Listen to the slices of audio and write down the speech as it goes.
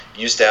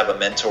used to have a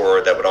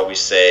mentor that would always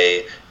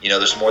say,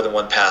 there's more than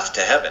one path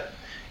to heaven.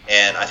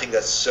 And I think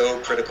that's so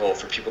critical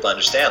for people to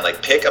understand.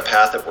 Like, pick a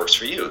path that works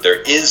for you.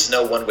 There is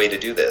no one way to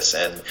do this.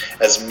 And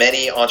as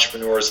many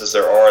entrepreneurs as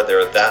there are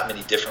that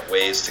many different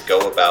ways to go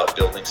about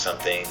building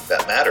something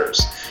that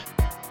matters.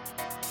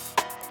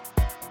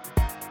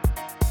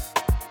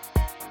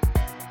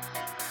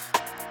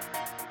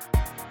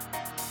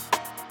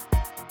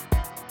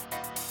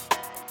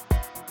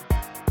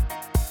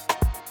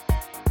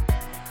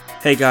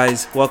 Hey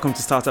guys, welcome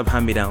to Startup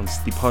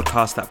Hand-Me-Downs, the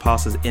podcast that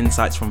passes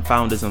insights from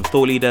founders and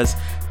thought leaders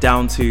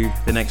down to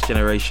the next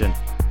generation.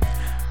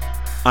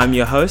 I'm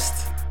your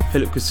host,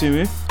 Philip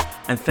Kusumu,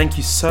 and thank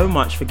you so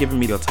much for giving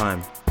me your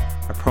time.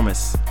 I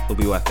promise it'll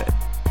be worth it.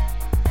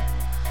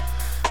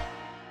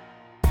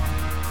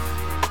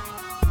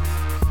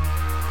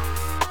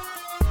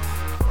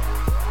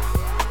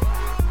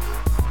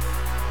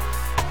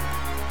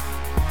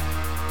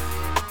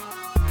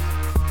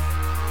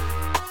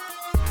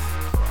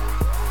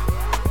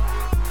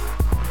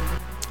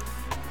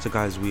 So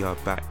guys, we are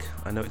back.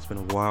 I know it's been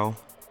a while.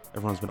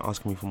 Everyone's been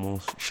asking me for more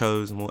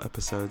shows, more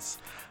episodes,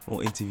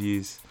 more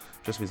interviews.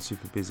 Just been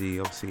super busy.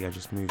 Obviously, I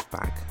just moved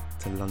back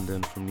to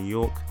London from New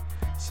York,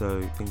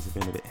 so things have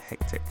been a bit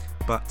hectic.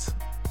 But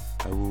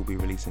I will be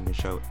releasing a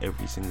show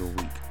every single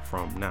week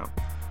from now.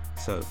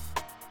 So,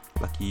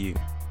 lucky you.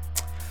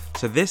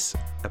 So this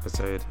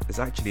episode is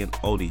actually an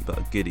oldie but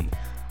a goodie.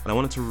 And I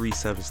wanted to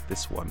resurface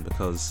this one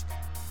because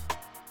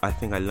I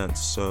think I learned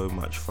so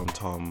much from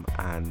Tom,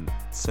 and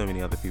so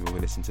many other people who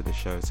listened to the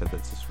show said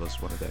that this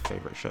was one of their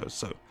favorite shows.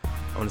 So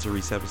I wanted to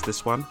resurface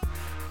this one,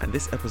 and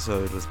this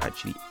episode was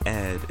actually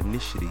aired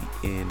initially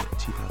in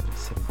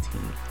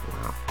 2017.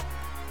 Wow.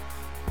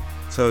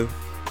 So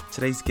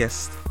today's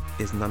guest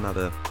is none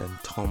other than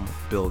Tom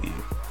Bilyeu,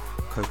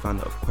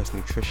 co-founder of Quest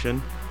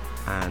Nutrition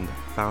and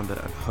founder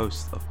and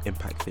host of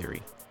Impact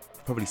Theory.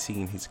 You've probably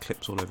seen his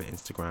clips all over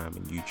Instagram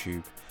and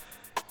YouTube.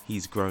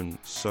 He's grown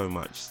so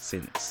much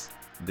since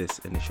this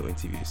initial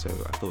interview, so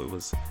I thought it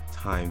was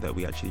time that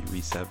we actually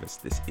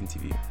resurfaced this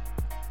interview.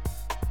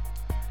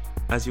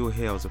 As you'll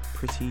hear, I was a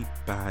pretty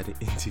bad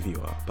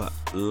interviewer, but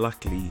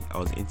luckily I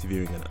was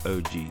interviewing an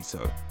OG,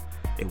 so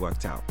it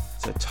worked out.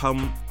 So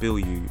Tom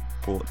Bilyeu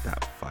brought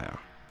that fire,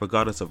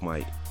 regardless of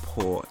my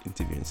poor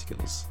interviewing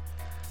skills.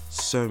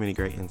 So many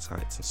great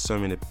insights and so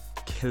many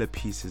killer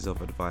pieces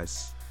of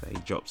advice that he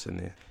drops in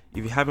there.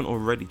 If you haven't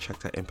already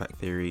checked out Impact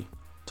Theory,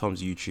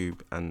 Tom's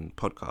YouTube and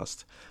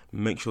podcast,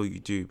 make sure you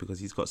do, because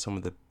he's got some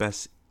of the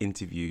best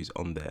interviews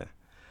on there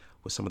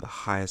with some of the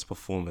highest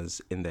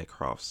performers in their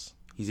crafts.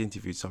 He's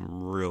interviewed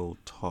some real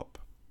top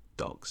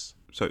dogs.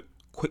 So,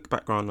 quick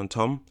background on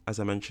Tom. As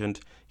I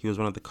mentioned, he was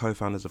one of the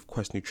co-founders of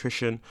Quest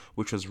Nutrition,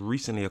 which was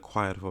recently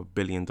acquired for $1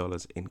 billion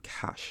in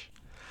cash.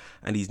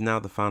 And he's now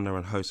the founder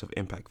and host of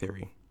Impact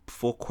Theory.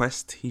 Before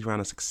Quest, he ran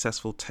a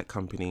successful tech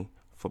company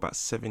for about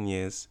 7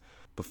 years,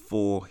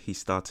 before he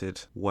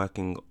started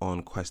working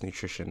on Quest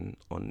Nutrition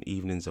on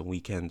evenings and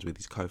weekends with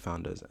his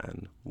co-founders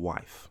and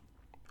wife.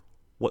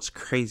 What's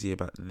crazy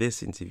about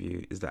this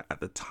interview is that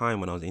at the time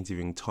when I was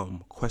interviewing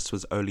Tom, Quest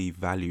was only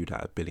valued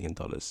at $1 billion.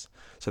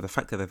 So the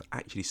fact that they've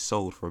actually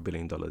sold for $1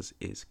 billion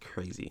is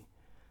crazy.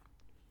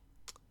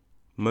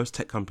 Most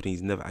tech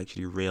companies never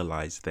actually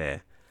realize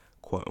their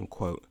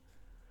quote-unquote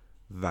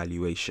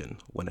valuation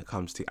when it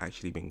comes to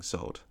actually being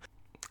sold.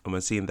 And we're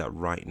seeing that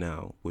right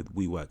now with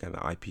WeWork and the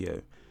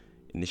IPO.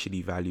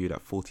 Initially valued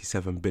at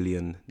 47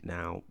 billion,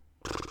 now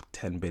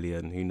 10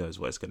 billion. Who knows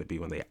what it's going to be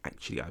when they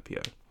actually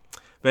IPO.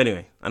 But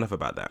anyway, enough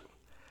about that.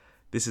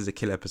 This is a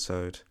kill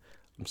episode.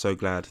 I'm so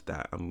glad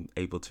that I'm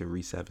able to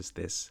resurface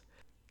this.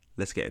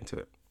 Let's get into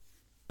it.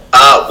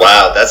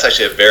 Wow, that's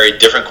actually a very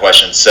different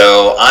question.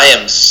 So I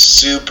am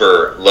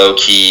super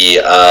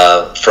low-key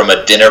from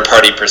a dinner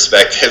party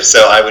perspective,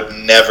 so I would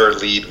never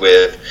lead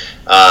with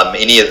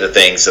any of the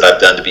things that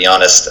I've done, to be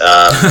honest.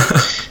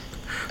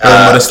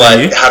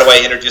 But how do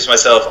I introduce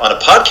myself on a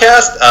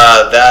podcast?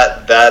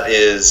 That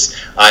is,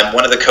 I'm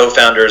one of the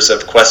co-founders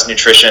of Quest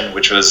Nutrition,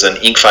 which was an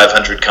Inc.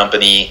 500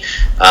 company,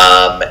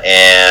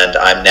 and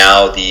I'm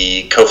now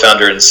the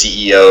co-founder and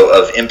CEO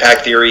of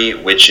Impact Theory,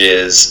 which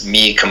is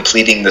me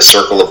completing the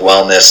circle of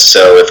wellness.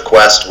 So if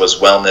Quest was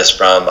wellness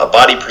from a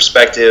body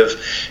perspective,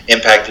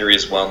 Impact Theory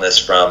is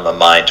wellness from a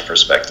mind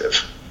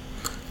perspective.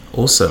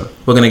 Awesome.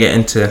 We're going to get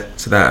into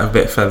that a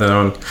bit further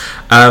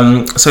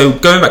on. So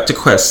going back to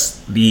Quest,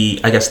 the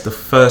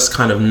first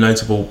kind of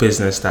notable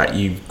business that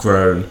you've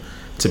grown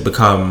to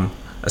become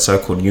a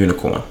so-called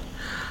unicorn.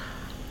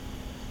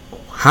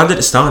 How did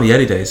it start in the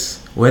early days?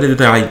 Where did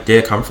the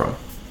idea come from?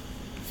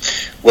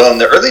 Well, in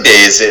the early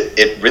days,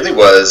 it really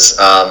was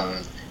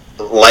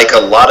like a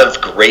lot of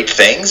great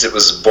things, it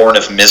was born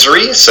of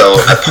misery. So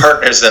my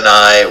partners and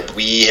I,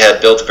 we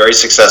had built a very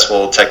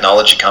successful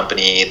technology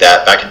company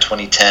that back in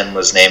 2010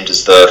 was named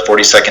as the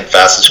 42nd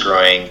fastest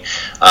growing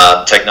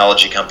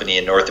technology company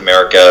in North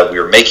America. We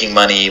were making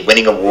money,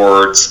 winning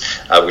awards.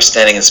 We're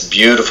standing in this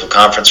beautiful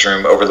conference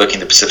room overlooking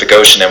the Pacific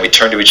Ocean, and we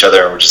turned to each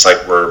other and we're just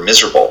like, we're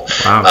miserable.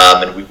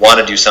 Wow. And we want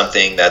to do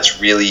something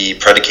that's really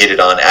predicated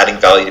on adding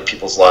value to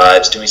people's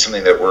lives, doing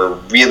something that we're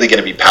really going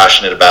to be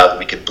passionate about, that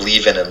we could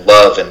believe in and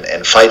love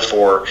and fight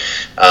for.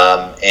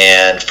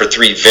 And for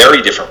three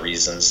very different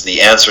reasons,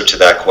 the answer to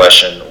that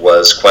question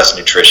was Quest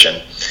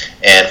Nutrition.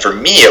 And for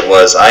me, it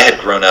was, I had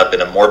grown up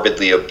in a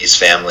morbidly obese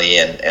family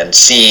and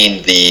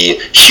seen the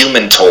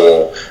human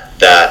toll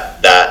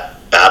that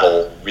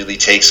battle really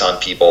takes on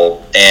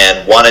people,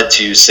 and wanted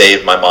to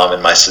save my mom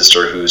and my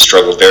sister, who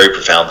struggled very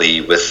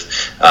profoundly with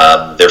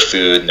their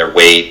food and their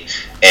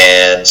weight.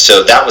 And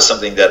so that was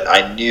something that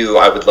I knew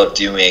I would love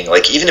doing.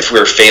 Like, even if we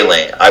were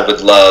failing, I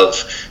would love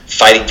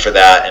fighting for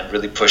that and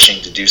really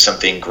pushing to do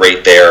something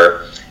great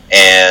there.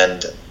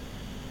 And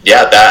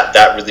yeah,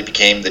 that really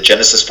became the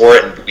genesis for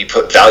it. And we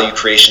put value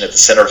creation at the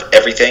center of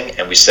everything.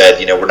 And we said,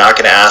 we're not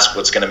going to ask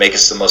what's going to make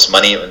us the most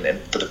money. And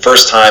for the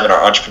first time in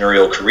our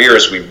entrepreneurial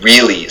careers, we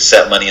really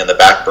set money on the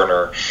back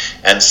burner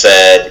and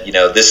said,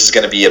 this is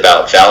going to be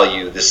about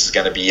value. This is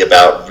going to be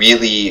about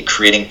really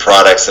creating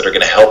products that are going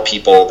to help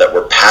people, that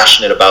we're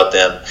passionate about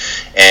them.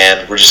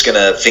 And we're just going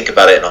to think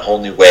about it in a whole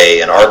new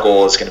way. And our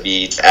goal is going to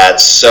be to add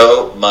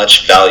so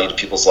much value to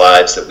people's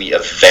lives that we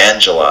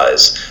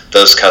evangelize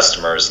those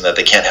customers and that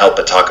they can't help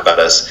but talk about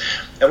us.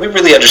 And we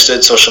really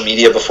understood social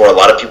media before a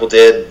lot of people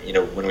did.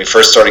 When we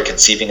first started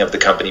conceiving of the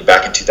company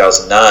back in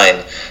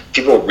 2009,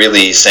 people were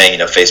really saying,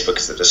 Facebook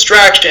is a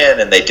distraction,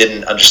 and they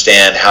didn't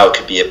understand how it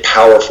could be a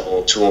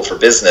powerful tool for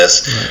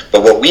business. Mm-hmm.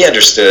 But what we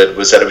understood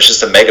was that it was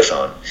just a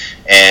megaphone,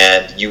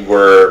 and you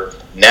were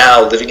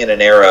now living in an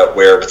era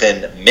where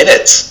within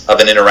minutes of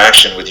an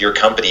interaction with your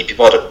company,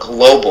 people had a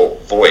global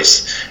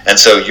voice. And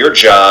so your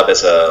job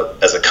as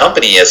a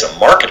company, as a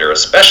marketer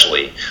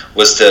especially,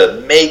 was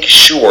to make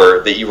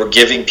sure that you were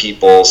giving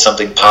people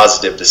something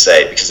positive to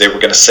say, because they were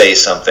going to say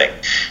something.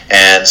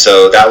 And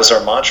so that was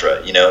our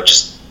mantra,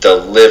 just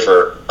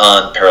deliver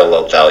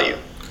unparalleled value.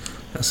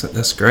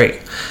 That's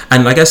great.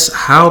 And I guess,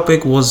 how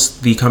big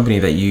was the company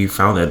that you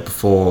founded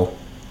before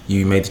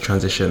you made the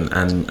transition?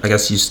 And I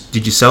guess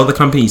did you sell the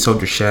company? You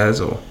sold your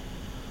shares, or?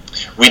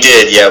 We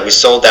did, yeah. We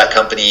sold that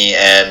company,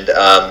 and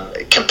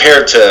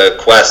compared to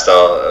Quest,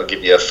 I'll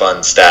give you a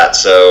fun stat.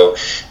 So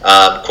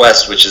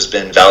Quest, which has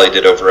been valued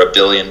at over $1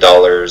 billion,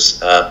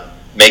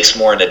 makes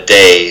more in a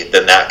day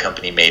than that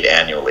company made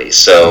annually.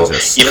 So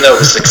Jesus. Even though it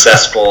was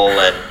successful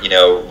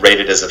and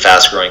rated as a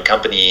fast-growing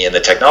company in the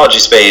technology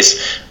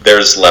space,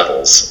 there's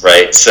levels,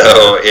 right?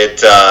 So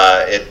it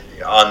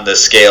on the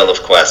scale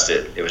of Quest,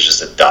 it was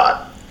just a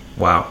dot.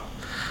 Wow.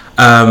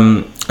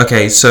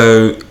 Okay,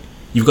 so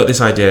you've got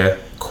this idea,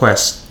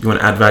 Quest, you want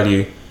to add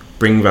value,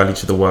 bring value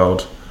to the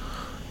world.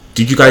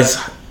 Did you guys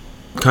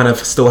kind of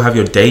still have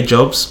your day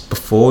jobs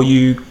before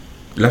you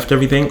left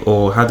everything,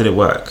 or how did it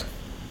work?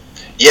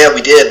 Yeah,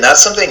 we did, and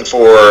that's something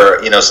for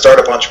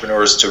startup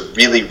entrepreneurs to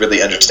really,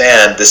 really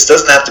understand. This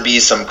doesn't have to be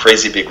some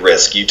crazy big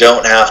risk. You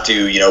don't have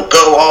to,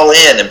 go all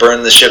in and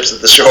burn the ships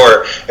at the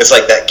shore. It's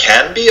like, that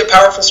can be a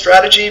powerful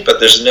strategy, but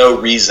there's no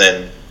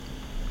reason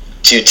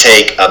to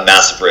take a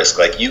massive risk.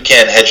 Like, you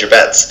can hedge your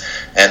bets.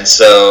 And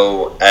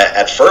so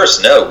at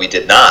first, no, we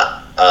did not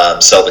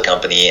sell the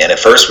company. And at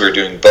first we were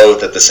doing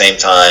both at the same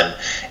time.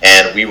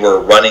 And we were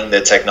running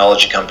the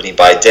technology company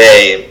by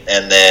day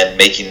and then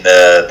making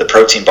the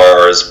protein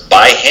bars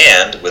by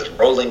hand with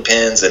rolling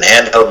pins and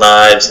handheld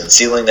knives and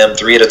sealing them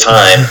 3 at a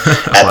time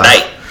at Wow.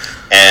 night.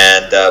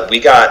 And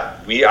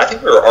I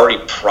think we were already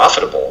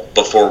profitable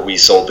before we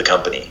sold the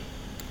company.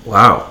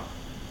 Wow.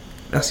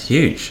 That's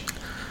huge.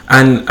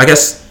 And I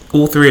guess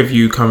all three of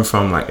you come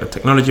from like a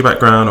technology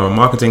background or a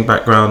marketing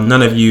background.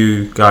 None of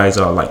you guys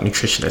are like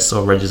nutritionists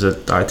or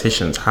registered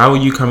dietitians. How are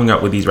you coming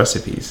up with these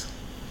recipes?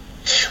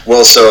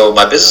 Well, so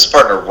my business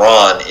partner,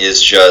 Ron,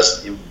 is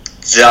just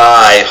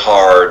die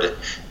hard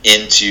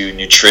into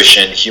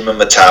nutrition, human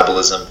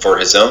metabolism for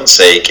his own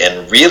sake,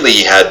 and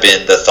really had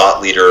been the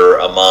thought leader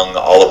among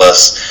all of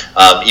us,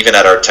 even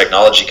at our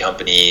technology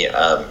company,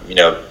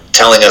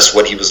 telling us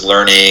what he was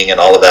learning and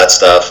all of that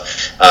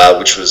stuff,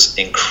 which was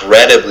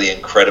incredibly,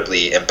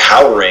 incredibly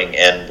empowering,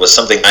 and was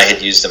something I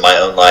had used in my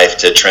own life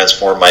to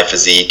transform my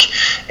physique.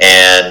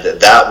 And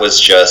that was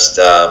just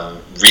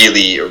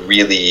really,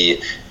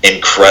 really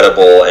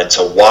incredible. And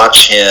to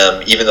watch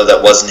him, even though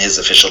that wasn't his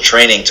official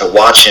training, to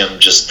watch him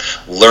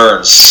just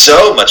learn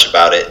so much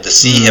about it, to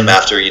see him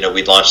after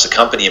we'd launched the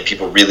company and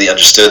people really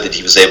understood that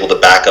he was able to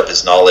back up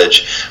his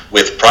knowledge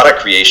with product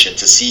creation,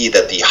 to see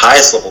that the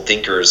highest level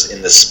thinkers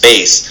in the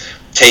space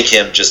take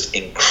him just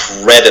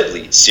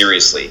incredibly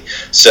seriously.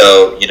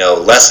 So,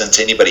 lesson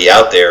to anybody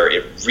out there,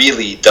 it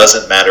really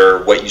doesn't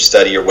matter what you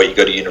study or what you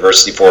go to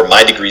university for.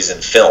 My degree's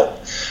in film.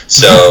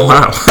 So,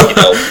 wow.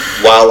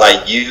 While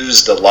I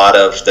used a lot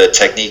of the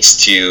techniques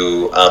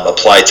to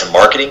apply to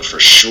marketing for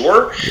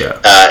sure,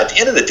 at the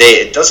end of the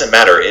day, it doesn't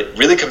matter. It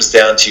really comes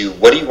down to,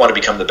 what do you want to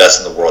become the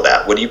best in the world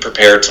at? What are you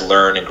prepared to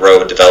learn and grow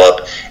and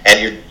develop?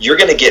 And you're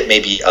going to get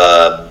maybe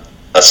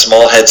a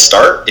small head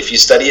start if you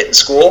study it in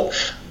school,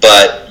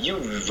 but you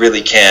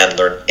really can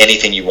learn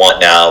anything you want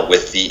now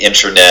with the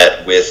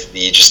internet, with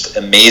the just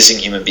amazing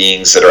human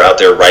beings that are out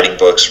there writing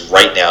books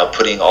right now,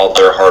 putting all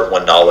their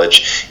hard-won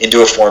knowledge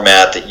into a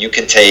format that you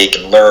can take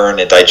and learn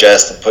and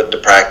digest and put into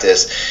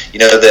practice.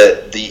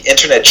 The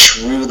internet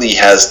truly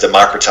has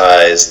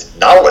democratized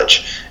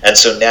knowledge. And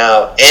so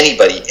now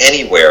anybody,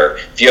 anywhere,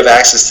 if you have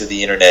access to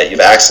the internet, you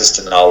have access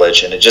to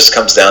knowledge, and it just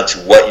comes down to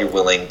what you're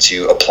willing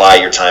to apply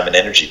your time and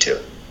energy to.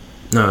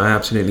 No, I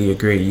absolutely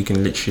agree. You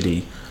can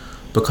literally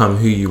become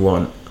who you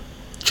want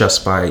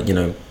just by,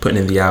 putting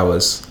in the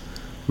hours,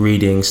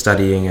 reading,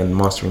 studying, and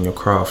mastering your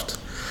craft.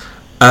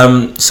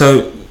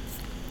 So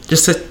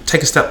just to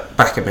take a step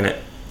back a minute,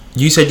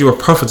 you said you were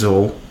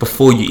profitable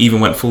before you even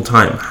went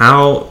full-time.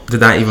 How did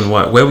that even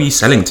work? Where were you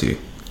selling to?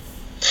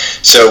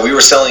 So we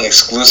were selling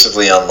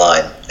exclusively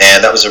online,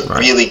 and that was a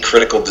really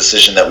critical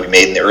decision that we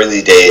made in the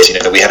early days.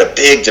 We had a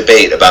big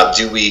debate about,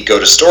 do we go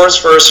to stores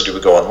first or do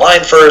we go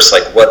online first?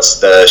 Like, what's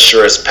the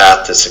surest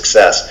path to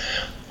success?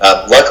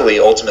 Luckily,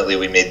 ultimately,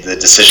 we made the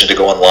decision to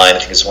go online. I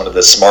think it's one of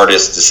the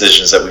smartest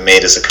decisions that we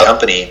made as a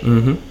company,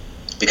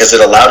 because it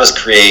allowed us to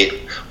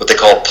create what they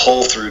call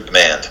pull-through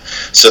demand.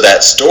 So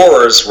that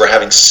stores were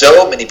having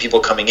so many people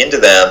coming into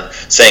them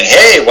saying,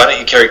 hey, why don't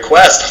you carry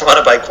Quest? I want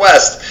to buy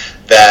Quest.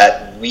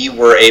 That we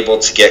were able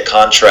to get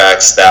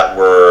contracts that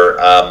were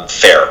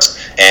fair.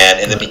 And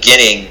in the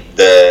beginning,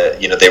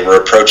 they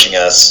were approaching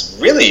us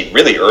really,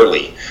 really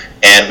early.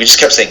 And we just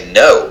kept saying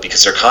no,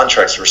 because their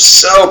contracts were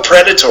so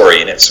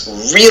predatory. And it's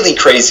really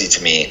crazy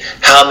to me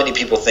how many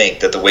people think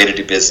that the way to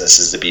do business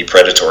is to be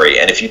predatory.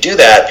 And if you do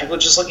that, people are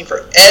just looking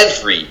for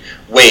every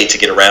way to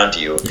get around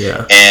you.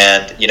 Yeah.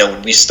 And,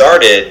 when we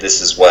started,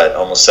 this is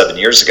almost 7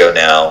 years ago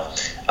now,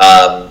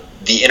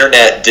 the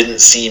internet didn't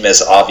seem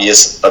as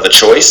obvious of a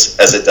choice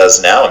as it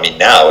does now. I mean,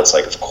 now it's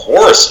like, of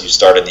course you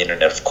start on the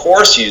internet, of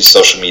course you use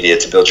social media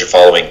to build your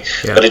following,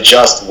 but it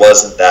just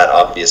wasn't that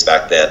obvious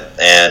back then.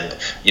 And,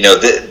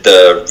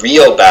 the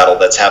real battle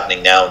that's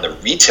happening now in the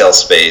retail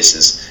space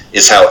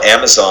is how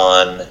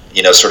Amazon,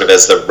 sort of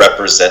as the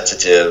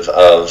representative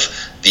of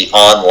the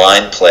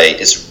online play,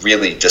 is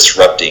really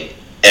disrupting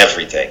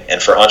everything.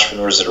 And for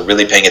entrepreneurs that are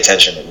really paying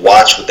attention,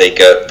 watch what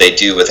they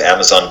do with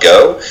Amazon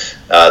Go,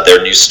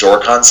 their new store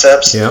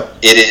concepts. It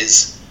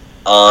is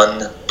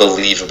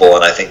unbelievable,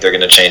 and I think they're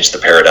going to change the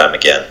paradigm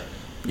again.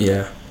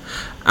 Yeah.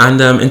 And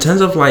in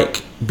terms of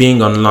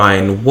being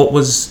online, what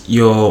was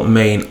your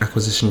main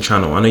acquisition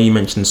channel? I know you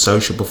mentioned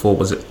social before.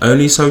 Was it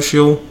only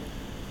social?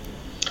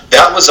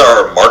 That was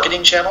our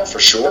marketing channel for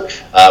sure.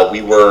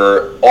 We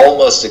were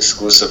almost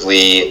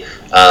exclusively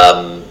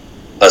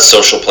a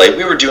social play.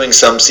 We were doing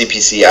some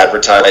CPC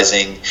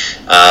advertising,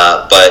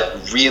 but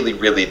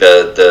really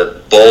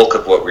the bulk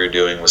of what we were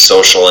doing was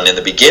social. And in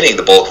the beginning,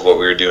 the bulk of what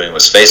we were doing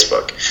was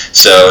Facebook.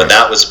 So, and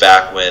that was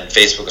back when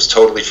Facebook was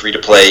totally free to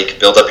play. You could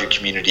build up your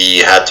community,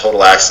 had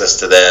total access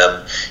to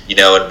them,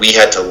 and we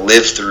had to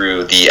live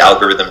through the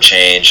algorithm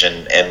change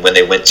and when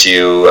they went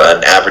to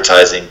an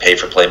advertising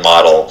pay-for-play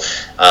model.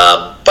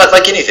 But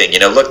like anything,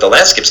 look, the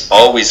landscape's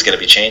always going to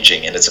be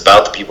changing, and it's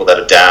about the people that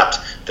adapt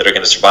that are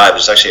going to survive.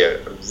 There's actually a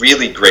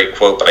really great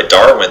quote by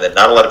Darwin that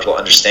not a lot of people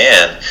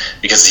understand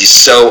because he's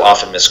so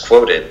often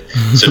misquoted.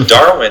 So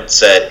Darwin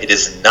said, "It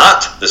is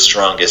not the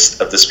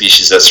strongest of the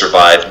species that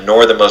survive,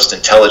 nor the most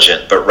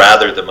intelligent, but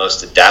rather the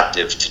most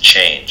adaptive to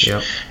change."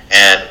 Yep.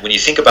 And when you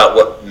think about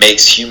what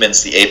makes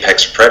humans the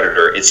apex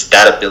predator, it's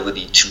that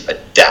ability to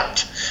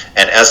adapt.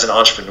 And as an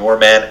entrepreneur,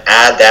 man,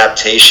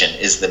 adaptation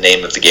is the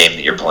name of the game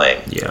that you're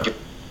playing. Yeah,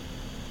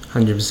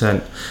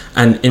 100%.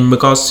 And in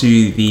regards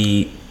to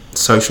the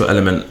social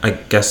element, I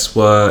guess,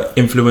 were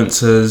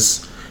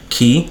influencers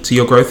key to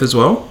your growth as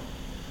well?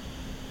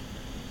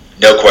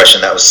 No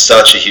question. That was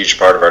such a huge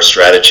part of our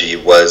strategy,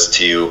 was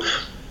to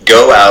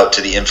go out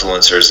to the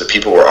influencers that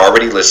people were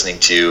already listening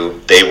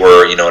to. They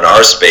were, in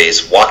our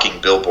space,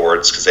 walking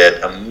billboards because they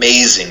had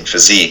amazing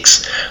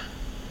physiques.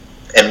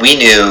 And we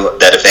knew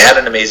that if they had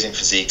an amazing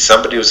physique,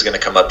 somebody was going to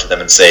come up to them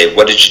and say,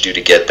 "What did you do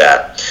to get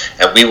that?"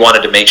 And we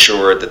wanted to make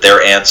sure that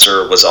their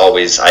answer was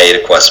always, "I ate a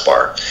Quest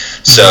bar."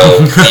 So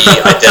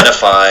we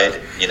identified,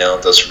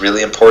 those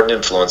really important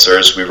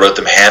influencers. We wrote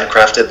them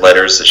handcrafted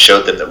letters that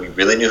showed them that we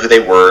really knew who they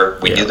were.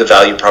 We knew the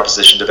value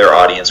proposition to their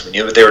audience. We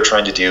knew what they were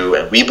trying to do.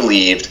 And we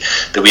believed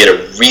that we had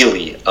a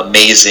really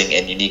amazing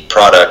and unique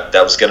product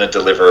that was going to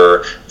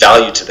deliver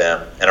value to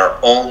them. And our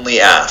only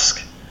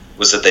ask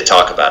was that they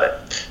talk about it.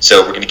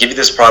 So we're going to give you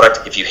this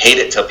product. If you hate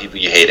it, tell people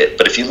you hate it.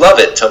 But if you love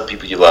it, tell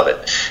people you love it.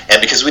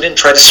 And because we didn't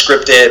try to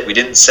script it, we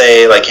didn't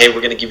say hey,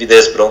 we're going to give you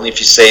this, but only if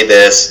you say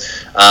this.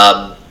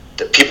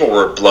 the people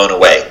were blown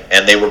away,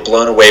 and they were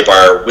blown away by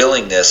our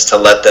willingness to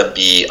let them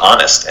be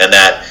honest. And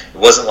that it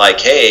wasn't like,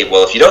 hey,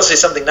 well, if you don't say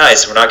something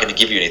nice, we're not going to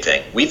give you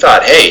anything. We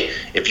thought, hey,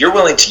 if you're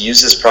willing to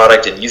use this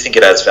product and you think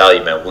it adds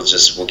value, man,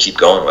 we'll keep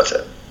going with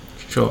it.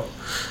 Sure.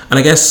 And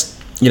I guess,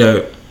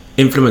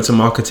 influencer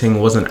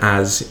marketing wasn't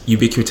as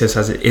ubiquitous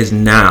as it is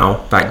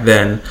now back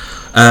then.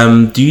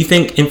 Do you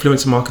think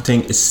influencer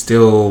marketing is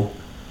still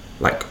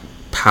like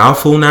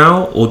powerful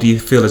now, or do you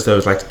feel as though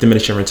it's like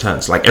diminishing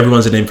returns? Like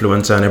everyone's an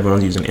influencer and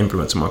everyone's using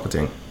influencer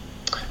marketing.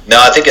 No,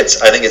 I think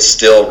it's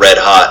still red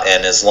hot,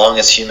 and as long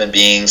as human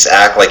beings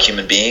act like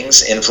human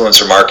beings,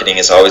 influencer marketing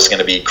is always going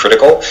to be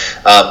critical.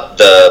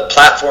 The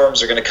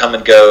platforms are going to come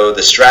and go,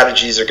 the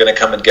strategies are going to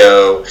come and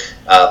go,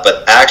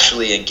 but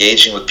actually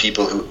engaging with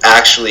people who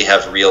actually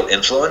have real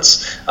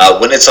influence,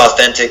 when it's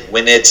authentic,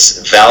 when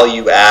it's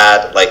value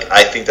add, like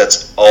I think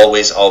that's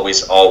always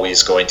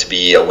going to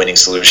be a winning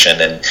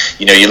solution. And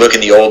you look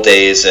in the old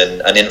days,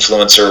 and an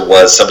influencer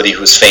was somebody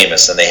who was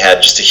famous, and they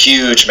had just a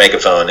huge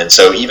megaphone, and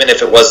so even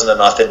if it wasn't an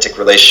authentic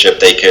relationship,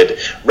 they could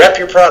rep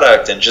your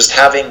product, and just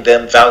having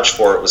them vouch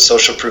for it was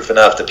social proof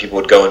enough that people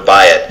would go and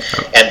buy it.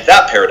 And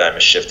that paradigm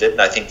has shifted,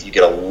 and I think you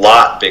get a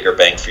lot bigger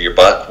bang for your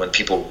buck when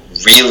people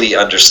really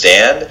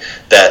understand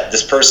that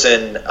this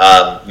person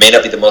may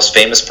not be the most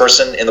famous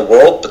person in the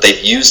world, but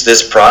they've used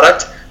this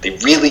product, they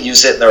really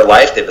use it in their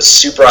life, they have a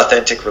super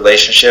authentic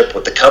relationship,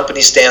 what the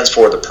company stands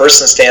for, the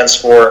person stands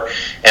for,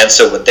 and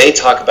so when they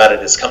talk about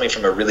it, it's coming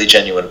from a really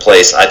genuine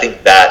place. I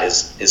think that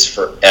is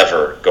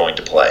forever going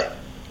to play.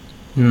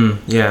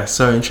 Yeah,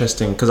 so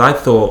interesting, because I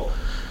thought,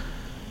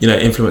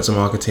 influencer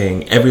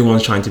marketing,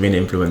 everyone's trying to be an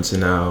influencer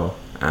now,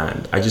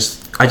 and I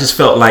just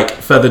felt like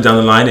further down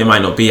the line it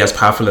might not be as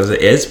powerful as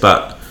it is,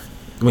 but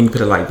when you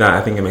put it like that,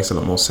 I think it makes a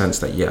lot more sense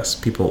that yes,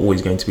 people are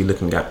always going to be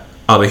looking at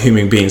other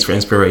human beings for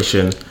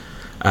inspiration,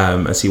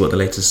 and see what the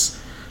latest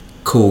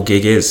cool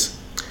gig is.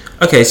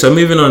 Okay, so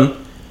moving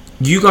on,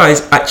 you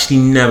guys actually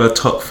never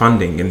took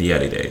funding in the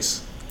early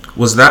days.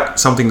 Was that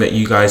something that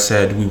you guys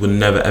said we would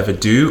never ever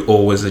do,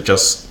 or was it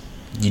just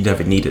you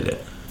never needed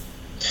it?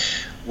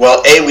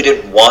 Well, A, we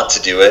didn't want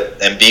to do it,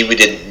 and B, we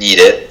didn't need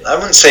it. I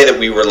wouldn't say that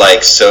we were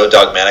like so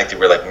dogmatic that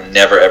we're like, we'll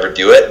never ever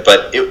do it,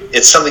 but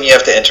it's something you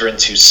have to enter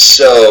into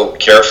so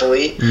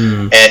carefully,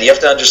 and you have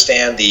to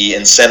understand the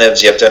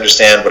incentives, you have to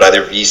understand what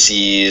either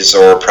VCs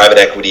or private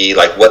equity,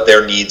 like what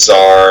their needs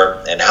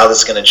are, and how this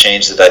is going to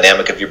change the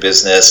dynamic of your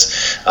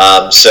business.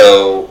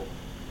 So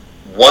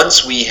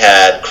once we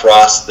had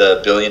crossed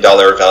the $1 billion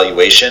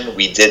valuation,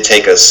 we did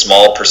take a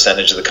small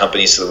percentage of the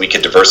company so that we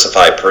could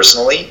diversify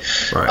personally.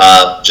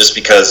 Right. Just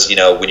because,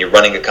 when you're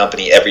running a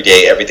company every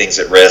day, everything's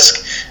at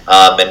risk.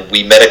 And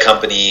we met a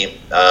company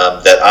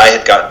that I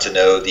had gotten to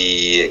know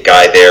the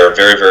guy there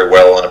very, very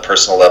well on a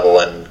personal level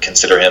and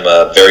consider him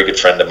a very good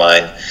friend of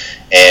mine.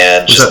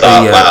 And just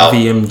thought, wow,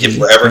 VMG if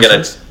we're ever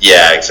going to,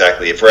 yeah,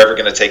 exactly. If we're ever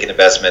going to take an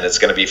investment, it's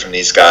going to be from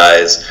these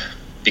guys,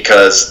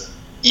 because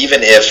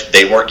even if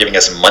they weren't giving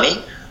us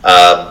money,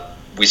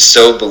 we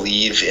so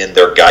believe in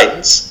their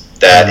guidance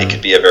that it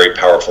could be a very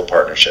powerful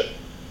partnership.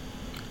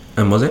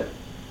 And was it?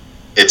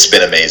 It's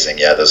been amazing.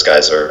 Yeah, those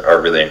guys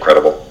are really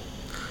incredible.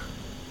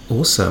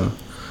 Awesome.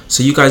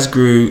 So you guys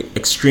grew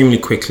extremely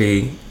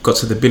quickly, got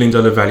to the $1 billion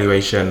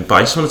valuation, but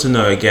I just wanted to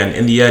know again,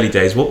 in the early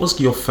days, what was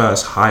your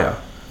first hire?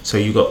 So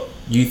you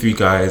three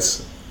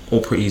guys,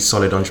 all pretty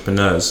solid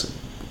entrepreneurs.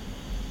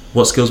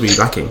 What skills were you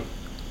lacking?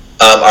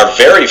 Our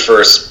very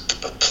first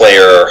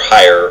player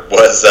hire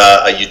was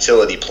a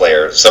utility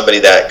player, somebody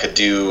that could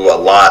do a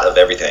lot of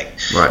everything.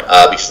 Right.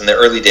 Because in the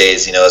early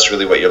days, that's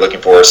really what you're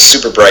looking for.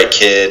 Super bright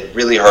kid,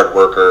 really hard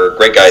worker,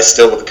 great guy,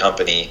 still with the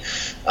company.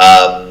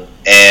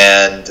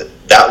 And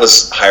that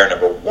was hire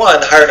number one.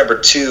 Hire number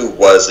two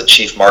was a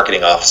chief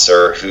marketing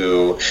officer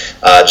who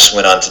just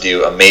went on to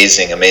do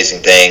amazing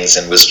things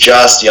and was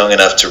just young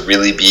enough to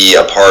really be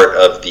a part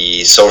of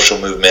the social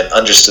movement,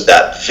 understood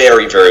that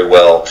very, very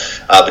well,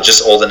 but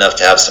just old enough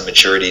to have some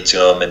maturity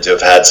to him and to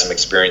have had some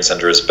experience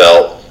under his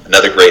belt.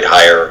 Another great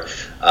hire.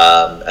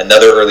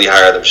 Another early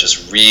hire that was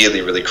just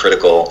really, really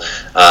critical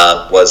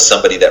was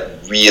somebody that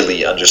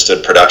really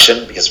understood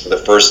production, because for the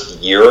first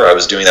year I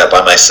was doing that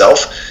by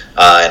myself,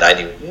 and I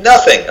knew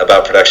nothing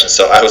about production,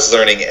 so I was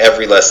learning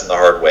every lesson the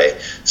hard way.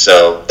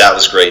 So that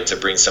was great to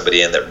bring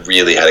somebody in that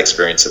really had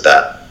experience at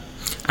that.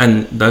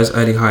 And those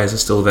early hires are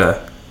still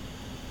there?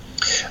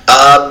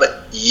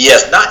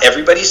 Yes, not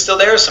everybody's still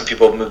there. Some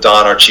people have moved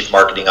on. Our chief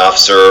marketing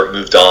officer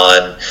moved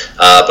on,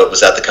 but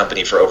was at the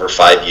company for over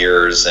 5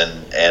 years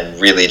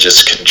and really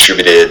just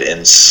contributed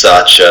in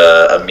such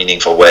a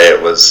meaningful way.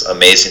 It was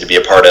amazing to be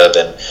a part of.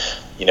 And,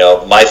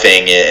 my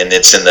thing, and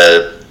it's in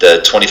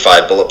the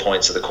 25 bullet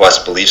points of the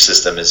Quest belief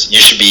system, is you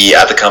should be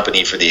at the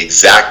company for the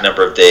exact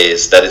number of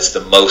days that it's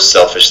the most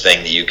selfish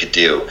thing that you could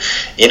do.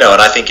 And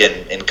I think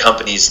in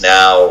companies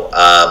now,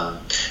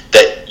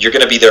 that you're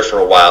going to be there for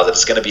a while, that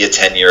it's going to be a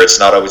tenure, it's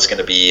not always going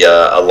to be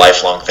a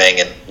lifelong thing,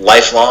 and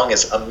lifelong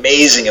is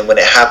amazing, and when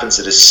it happens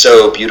it is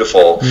so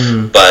beautiful.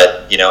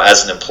 But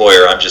as an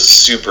employer, I'm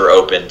just super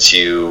open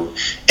to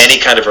any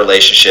kind of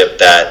relationship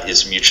that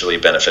is mutually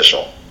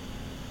beneficial.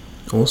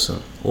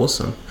 Awesome.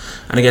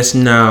 And I guess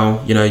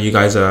now, you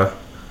guys are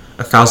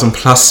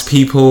 1,000+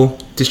 people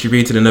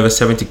distributed in over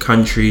 70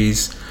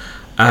 countries.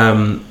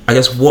 I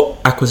guess what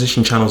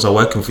acquisition channels are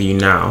working for you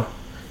now?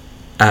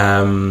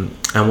 And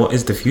what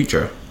is the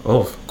future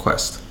of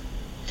Quest?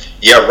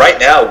 Yeah, right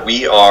now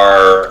we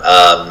are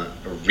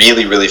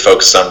really, really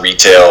focused on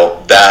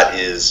retail. That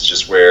is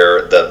just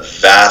where the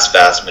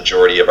vast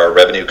majority of our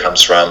revenue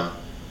comes from.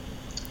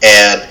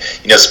 And,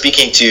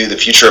 speaking to the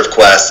future of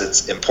Quest,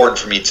 it's important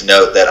for me to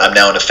note that I'm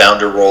now in a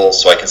founder role,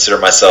 so I consider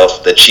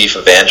myself the chief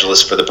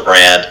evangelist for the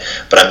brand,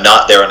 but I'm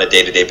not there on a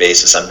day-to-day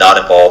basis. I'm not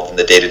involved in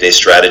the day-to-day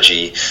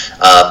strategy.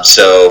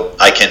 So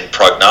I can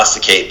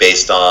prognosticate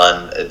based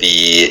on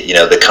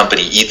the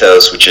company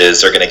ethos, which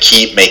is they're going to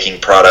keep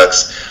making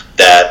products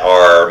that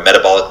are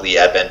metabolically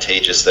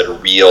advantageous, that are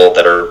real,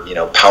 that are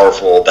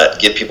powerful, that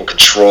give people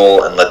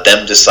control and let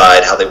them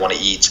decide how they want to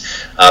eat,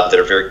 that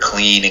are very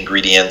clean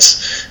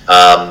ingredients,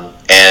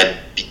 and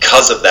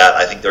because of that,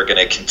 I think they're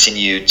going to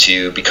continue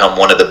to become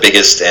one of the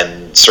biggest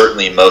and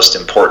certainly most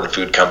important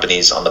food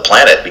companies on the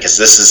planet, because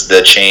this is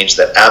the change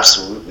that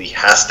absolutely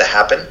has to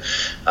happen.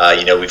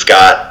 We've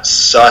got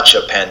such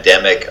a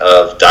pandemic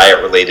of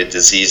diet-related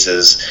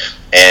diseases,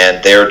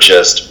 and they're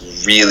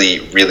just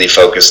really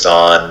focused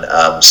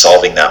on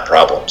solving that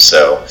problem.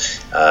 So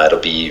it'll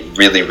be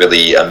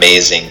really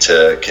amazing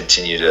to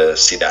continue to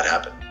see that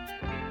happen.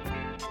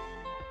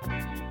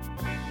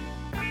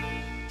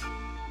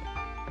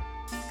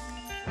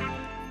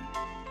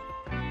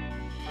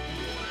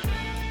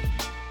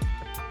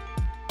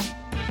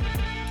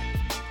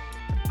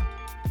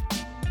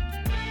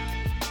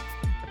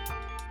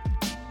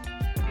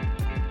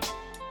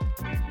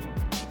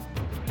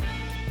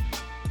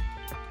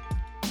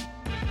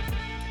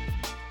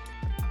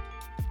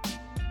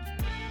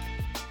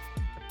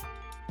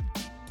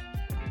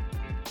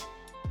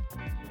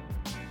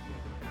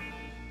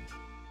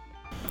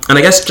 And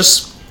I guess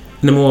just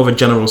in a more of a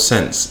general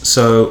sense,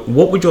 so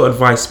what would your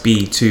advice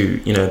be to,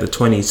 the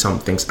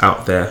 20-somethings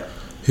out there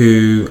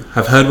who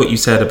have heard what you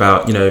said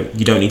about,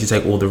 you don't need to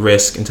take all the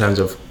risk in terms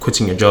of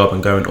quitting your job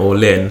and going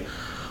all in?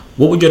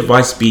 What would your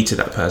advice be to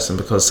that person?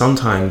 Because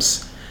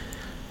sometimes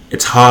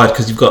it's hard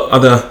because you've got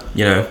other,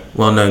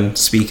 well-known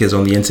speakers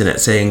on the internet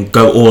saying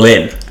go all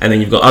in, and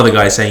then you've got other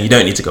guys saying you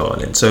don't need to go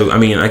all in. So,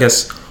 I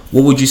guess,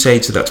 what would you say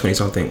to that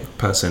 20-something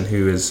person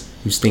who's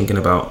thinking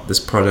about this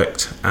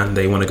project and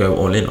they want to go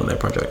all in on their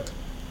project?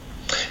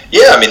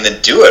 Yeah,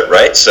 then do it,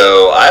 right?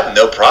 So I have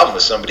no problem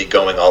with somebody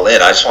going all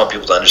in. I just want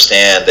people to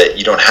understand that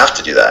you don't have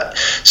to do that.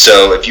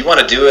 So if you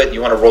want to do it,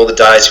 you want to roll the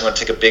dice, you want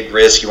to take a big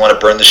risk, you want to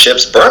burn the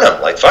ships, burn them.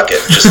 Like, fuck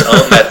it. Just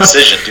own that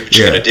decision. Do what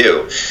you're going to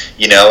do.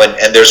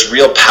 And there's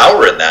real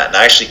power in that. And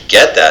I actually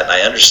get that. And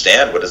I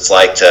understand what it's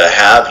like to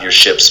have your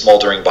ship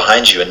smoldering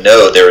behind you and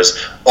know there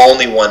is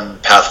only one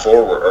path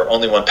forward, or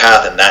only one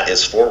path, and that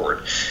is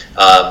forward.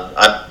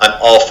 I'm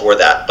all for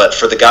that. But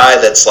for the guy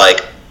that's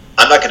like,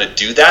 I'm not going to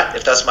do that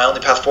if that's my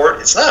only path forward,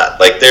 it's not.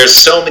 Like, there's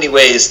so many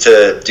ways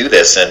to do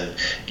this. And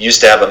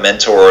used to have a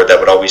mentor that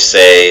would always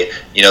say,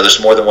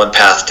 there's more than one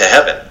path to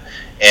heaven.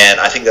 And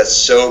I think that's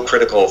so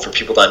critical for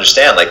people to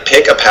understand. Like,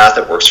 pick a path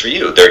that works for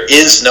you. There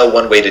is no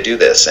one way to do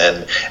this.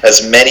 And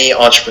as many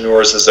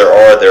entrepreneurs as there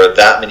are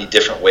that many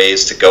different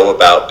ways to go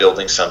about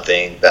building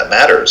something that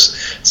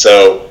matters.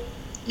 So,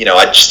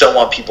 I just don't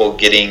want people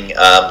getting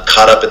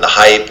caught up in the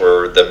hype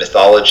or the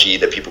mythology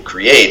that people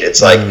create.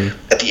 It's like,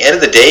 at the end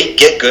of the day,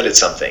 get good at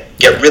something.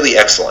 Get really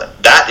excellent.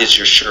 That is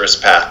your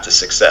surest path to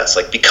success.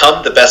 Like,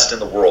 become the best in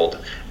the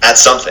world at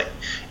something,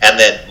 and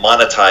then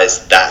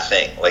monetize that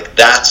thing. Like,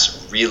 that's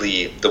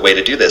really the way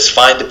to do this.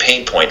 Find a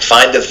pain point,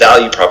 find a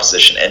value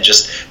proposition, and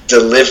just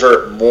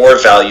deliver more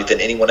value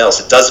than anyone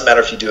else. It doesn't matter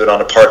if you do it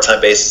on a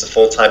part-time basis, a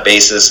full-time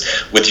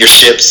basis, with your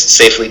ships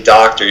safely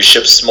docked or your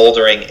ships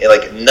smoldering.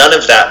 Like, none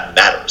of that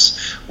matters.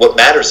 What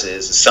matters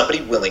is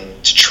somebody willing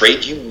to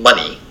trade you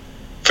money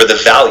for the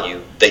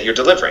value that you're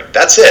delivering.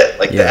 That's it.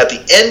 Like, at the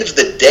end of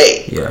the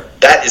day,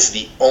 that is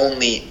the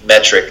only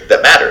metric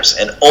that matters.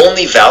 And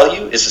only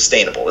value is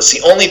sustainable. It's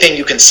the only thing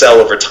you can sell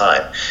over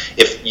time.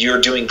 If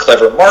you're doing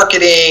clever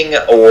marketing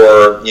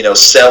or,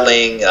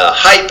 selling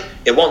hype,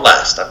 it won't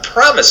last. I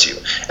promise you.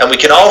 And we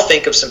can all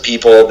think of some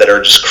people that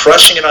are just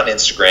crushing it on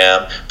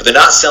Instagram, but they're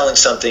not selling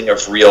something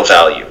of real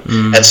value.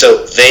 And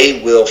so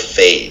they will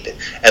fade.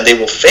 And they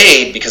will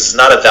fade because it's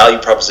not a value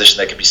proposition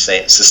that can be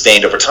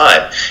sustained over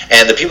time.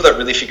 And the people that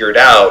really figure it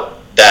out,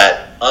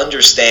 that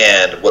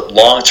understand what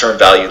long-term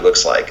value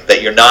looks like,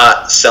 that you're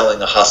not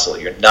selling a hustle,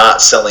 you're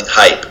not selling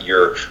hype,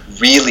 you're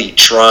really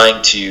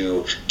trying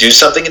to do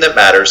something that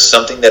matters,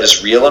 something that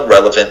is real and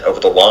relevant over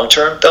the long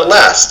term, they'll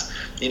last.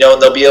 And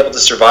they'll be able to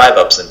survive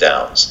ups and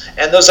downs.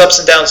 And those ups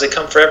and downs, they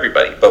come for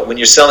everybody. But when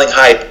you're selling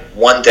hype,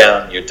 one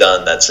down, you're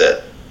done, that's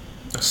it.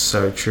 That's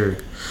so true.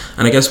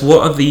 And I guess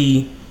what would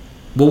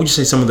you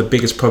say some of the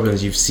biggest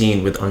problems you've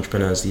seen with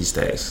entrepreneurs these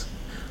days?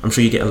 I'm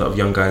sure you get a lot of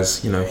young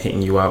guys,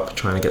 hitting you up,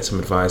 trying to get some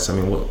advice.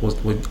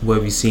 What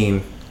have you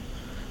seen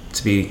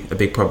to be a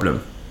big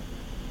problem?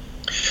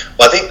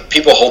 Well, I think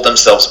people hold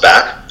themselves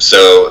back,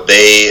 so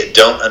they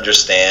don't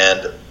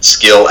understand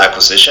skill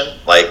acquisition.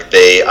 Like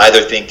they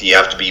either think that you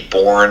have to be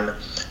born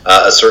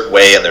a certain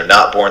way and they're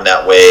not born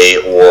that way,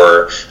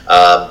 or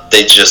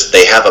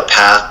they have a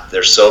path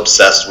they're so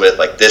obsessed with,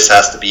 like this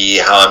has to be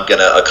how I'm going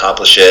to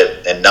accomplish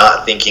it, and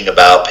not thinking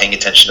about paying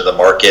attention to the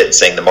market and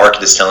saying the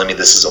market is telling me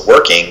this isn't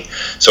working,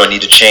 so I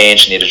need to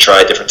change, I need to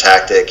try a different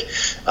tactic.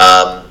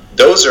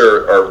 Those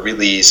are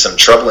really some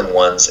troubling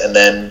ones. And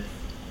then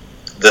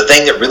the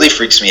thing that really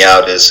freaks me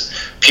out is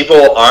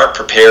people aren't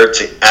prepared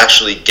to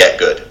actually get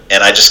good.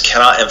 And I just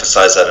cannot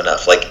emphasize that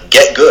enough. Like,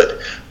 get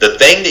good. The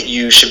thing that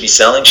you should be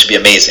selling should be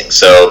amazing.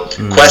 So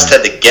Quest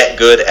had to get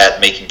good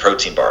at making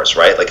protein bars,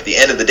 right? Like, at the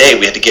end of the day,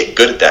 we had to get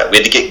good at that. We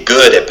had to get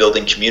good at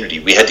building community.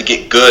 We had to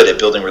get good at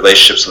building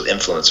relationships with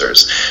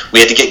influencers. We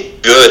had to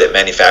get good at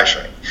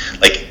manufacturing.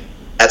 Like,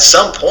 at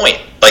some point,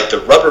 like, the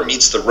rubber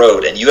meets the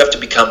road, and you have to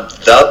become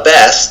the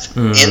best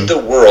in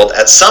the world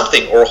at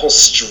something, or a whole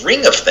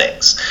string of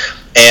things.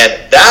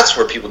 And that's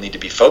where people need to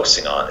be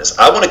focusing on, is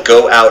I want to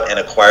go out and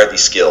acquire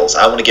these skills.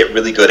 I want to get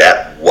really good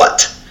at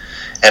what?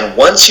 And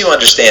once you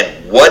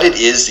understand what it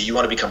is that you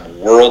want to become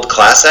world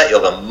class at,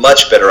 you'll have a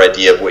much better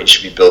idea of what you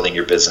should be building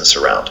your business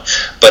around.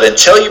 But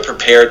until you're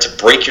prepared to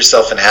break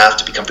yourself in half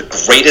to become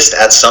the greatest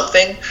at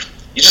something,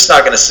 you're just not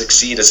going to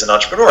succeed as an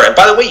entrepreneur. And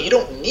by the way, you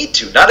don't need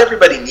to. Not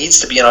everybody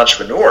needs to be an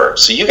entrepreneur.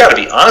 So you got to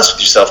be honest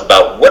with yourself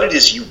about what it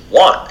is you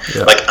want.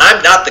 Yeah. Like,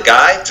 I'm not the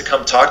guy to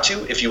come talk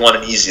to if you want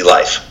an easy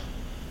life.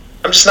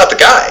 I'm just not the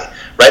guy,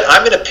 right?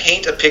 I'm going to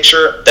paint a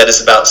picture that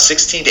is about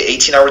 16 to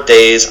 18-hour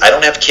days. I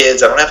don't have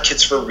kids. I don't have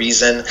kids for a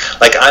reason.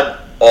 Like, I'm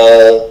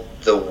all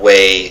the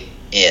way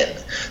in.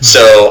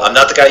 So I'm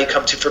not the guy you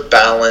come to for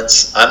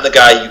balance. I'm the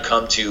guy you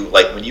come to,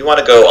 like, when you want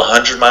to go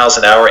 100 miles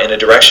an hour in a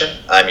direction,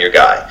 I'm your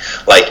guy.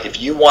 Like,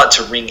 if you want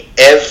to wring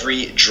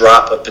every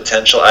drop of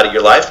potential out of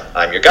your life,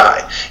 I'm your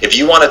guy. If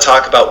you want to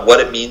talk about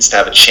what it means to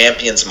have a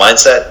champion's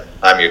mindset,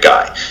 I'm your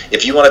guy.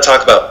 If you want to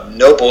talk about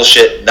no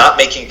bullshit, not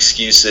making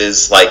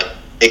excuses, like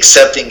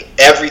accepting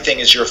everything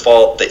is your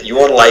fault, that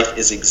your life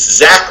is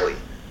exactly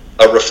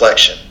a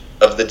reflection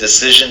of the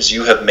decisions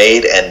you have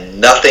made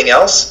and nothing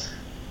else,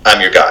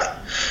 I'm your guy.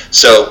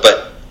 So,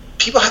 but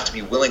people have to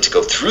be willing to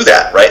go through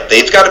that, right?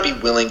 They've got to be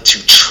willing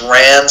to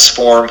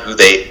transform who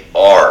they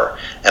are.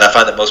 And I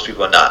find that most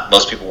people are not.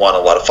 Most people want a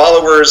lot of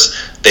followers.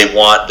 They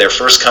want their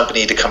first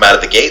company to come out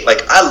of the gate.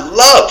 Like, I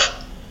love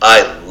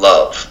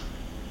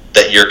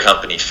that your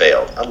company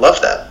failed. I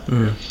love that.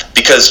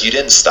 Because you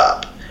didn't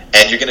stop,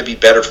 and you're going to be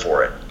better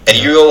for it. And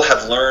you'll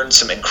have learned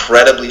some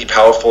incredibly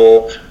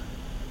powerful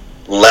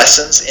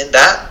lessons in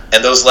that,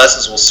 and those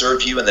lessons will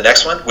serve you in the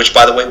next one, which,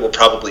 by the way, will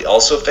probably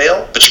also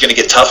fail, but you're going to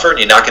get tougher, and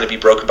you're not going to be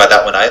broken by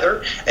that one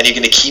either, and you're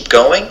going to keep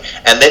going,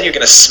 and then you're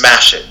going to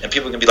smash it, and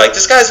people are going to be like,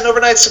 this guy's an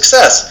overnight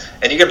success,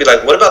 and you're going to be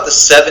like, what about the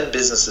 7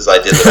 businesses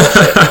I did that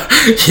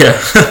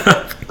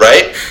all failed?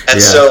 Right? And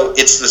so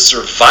it's the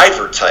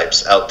survivor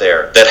types out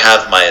there that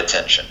have my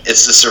attention.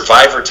 It's the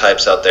survivor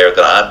types out there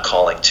that I'm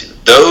calling to.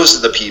 Those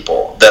are the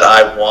people that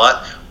I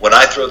want. When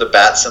I throw the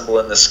bat symbol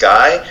in the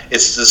sky,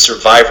 it's the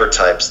survivor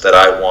types that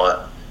I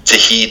want to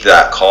heed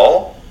that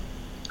call,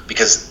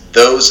 because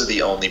those are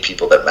the only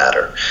people that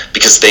matter,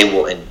 because they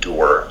will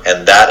endure.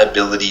 And that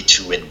ability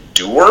to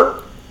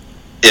endure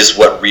is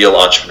what real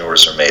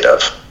entrepreneurs are made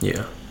of.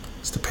 Yeah,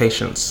 it's the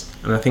patience.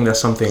 And I think that's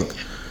something...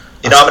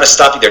 You know, I'm going to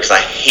stop you there because I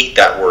hate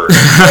that word.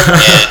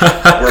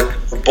 And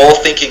we're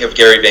both thinking of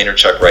Gary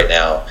Vaynerchuk right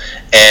now.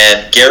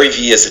 And Gary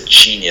V is a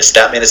genius.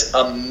 That man is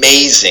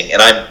amazing,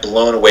 and I'm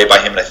blown away by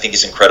him, and I think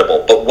he's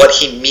incredible. But what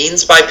he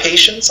means by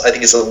patience, I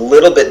think, is a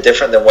little bit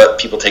different than what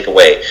people take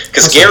away.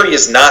 Because Gary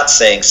is not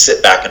saying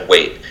sit back and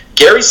wait.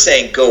 Gary's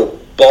saying go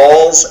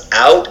balls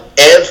out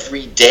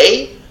every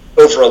day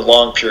over a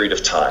long period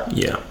of time.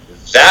 Yeah.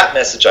 That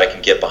message I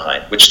can get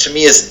behind, which to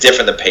me is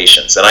different than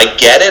patience. And I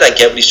get it. I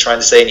get what he's trying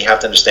to say, and you have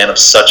to understand I'm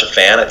such a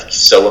fan. I think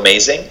he's so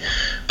amazing.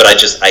 But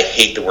I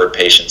hate the word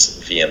patience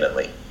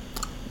vehemently.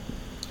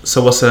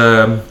 So what's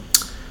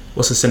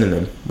a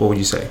synonym? What would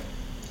you say?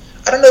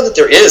 I don't know that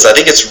there is. I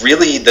think it's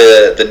really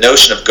the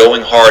notion of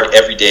going hard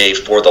every day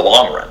for the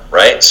long run,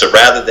 right? So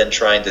rather than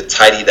trying to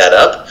tidy that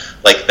up,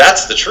 like,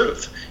 that's the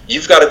truth.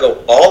 You've got to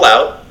go all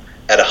out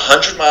at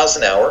 100 miles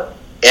an hour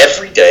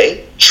every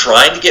day,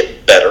 trying to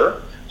get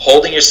better,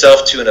 holding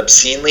yourself to an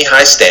obscenely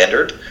high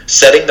standard,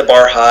 setting the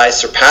bar high,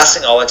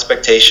 surpassing all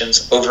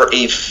expectations over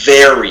a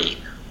very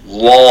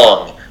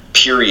long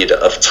period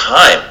of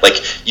time. Like,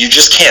 you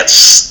just can't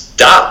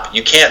stop.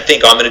 You can't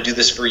think, I'm going to do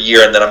this for a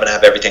year and then I'm going to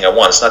have everything I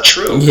want. It's not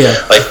true.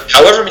 Yeah. Like,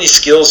 however many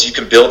skills you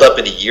can build up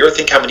in a year,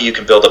 think how many you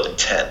can build up in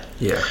 10.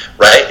 Yeah.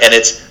 Right? And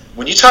it's,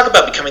 when you talk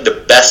about becoming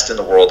the best in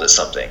the world at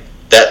something,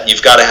 that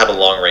you've got to have a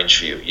long range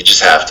view. You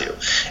just have to.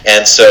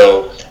 And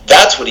so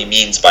that's what he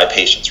means by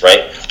patience,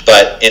 right?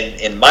 But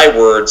in my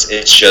words,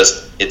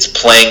 it's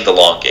playing the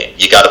long game.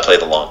 You got to play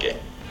the long game.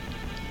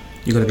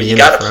 You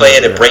got to play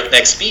it at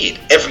breakneck speed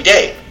every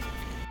day.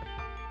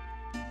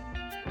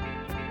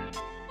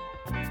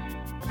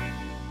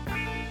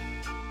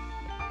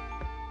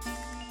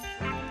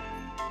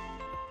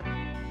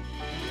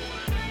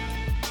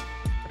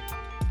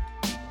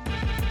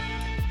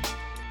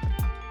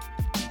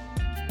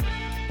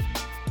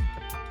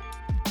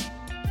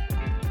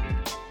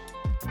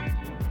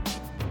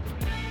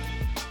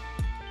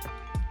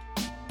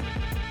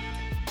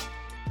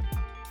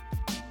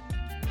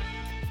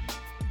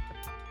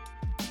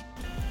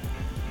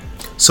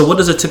 So what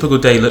does a typical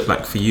day look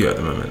like for you at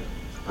the moment?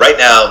 Right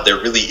now, there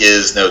really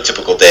is no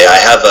typical day. I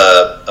have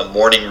a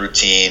morning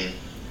routine,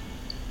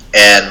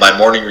 and my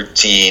morning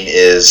routine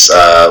is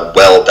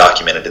well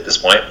documented at this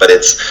point, but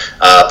it's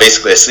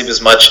basically I sleep as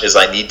much as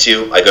I need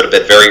to. I go to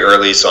bed very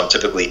early, so I'm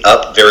typically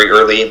up very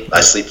early. I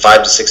sleep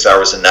 5 to 6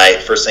 hours a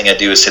night. First thing I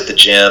do is hit the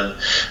gym.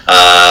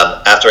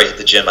 After I hit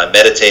the gym, I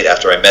meditate.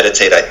 After I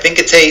meditate, I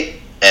thinkitate.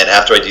 And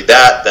after I do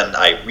that, then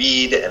I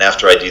read. And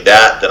after I do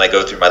that, then I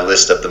go through my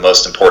list of the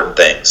most important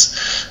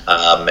things.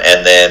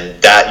 And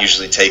then that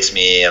usually takes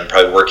me, I'm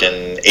probably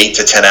working 8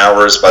 to 10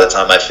 hours by the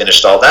time I've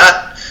finished all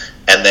that.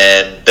 And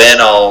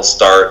then I'll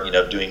start,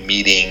 doing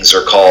meetings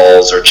or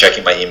calls or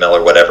checking my email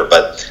or whatever.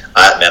 But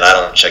I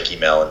don't check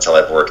email until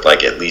I've worked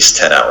like at least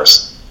 10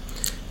 hours.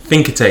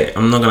 Thinkitate.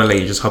 I'm not going to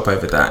let you just hop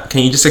over that.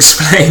 Can you just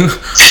explain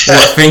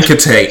what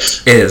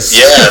Thinkitate is?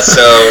 Yeah,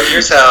 so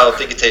here's how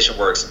Thinkitation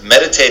works.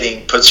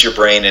 Meditating puts your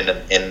brain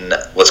in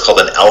what's called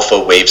an alpha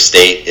wave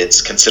state.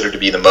 It's considered to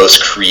be the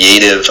most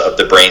creative of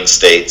the brain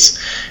states.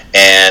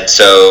 And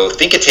so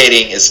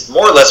Thinkitating is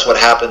more or less what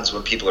happens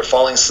when people are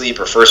falling asleep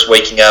or first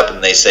waking up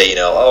and they say,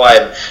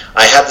 I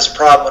had this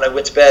problem when I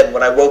went to bed, and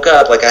when I woke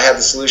up, like I had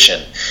the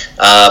solution.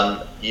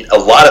 A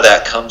lot of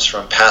that comes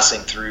from passing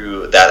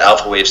through that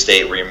alpha wave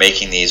state where you're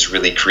making these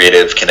really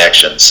creative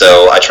connections.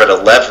 So I try to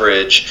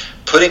leverage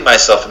putting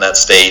myself in that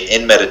state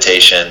in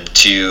meditation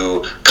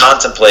to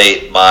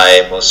contemplate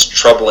my most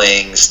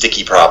troubling,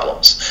 sticky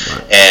problems.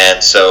 Right.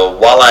 And so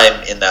while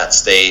I'm in that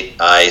state,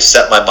 I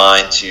set my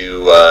mind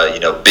to,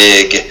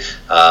 big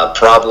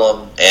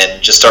problem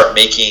and just start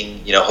making,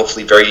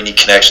 hopefully very unique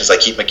connections. I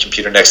keep my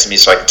computer next to me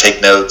so I can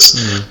take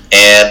notes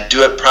and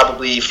do it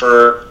probably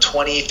for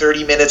 20,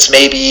 30 minutes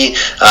maybe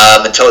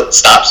until it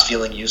stops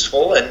feeling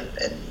useful. And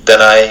then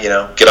I,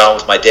 get on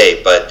with my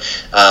day. But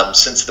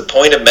since the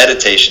point of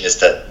meditation is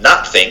to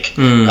not think,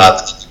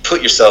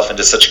 put yourself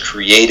into such a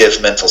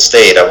creative mental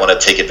state, I want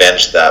to take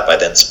advantage of that by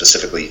then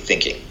specifically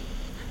thinking.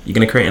 You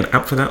going to create an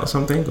app for that or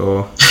something?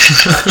 Or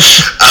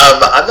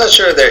I'm not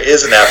sure there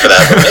is an app for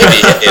that, but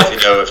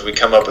maybe if we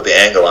come up with the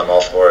angle, I'm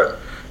all for it.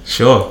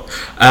 Sure.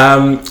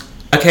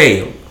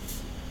 Okay.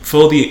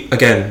 For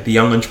the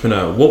young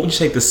entrepreneur, what would you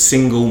say the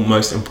single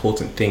most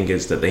important thing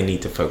is that they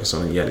need to focus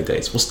on in the early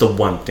days? What's the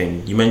one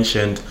thing? You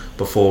mentioned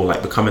before,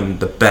 like becoming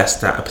the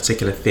best at a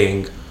particular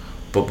thing,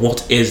 but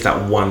what is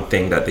that one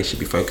thing that they should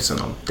be focusing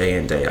on day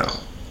in, day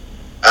out?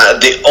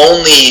 The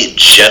only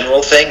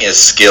general thing is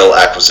skill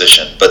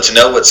acquisition. But to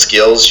know what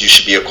skills you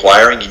should be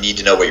acquiring, you need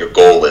to know what your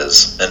goal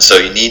is. And so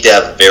you need to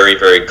have very,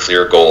 very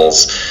clear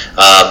goals.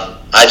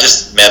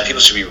 People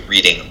should be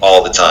reading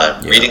all the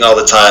time. Yeah. Reading all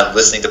the time,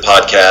 listening to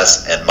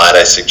podcasts, and might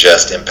I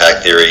suggest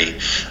Impact Theory.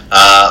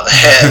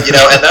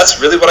 And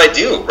that's really what I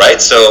do, right?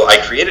 So I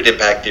created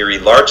Impact Theory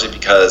largely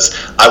because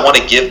I want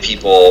to give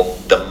people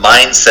the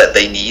mindset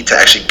they need to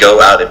actually go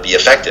out and be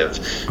effective.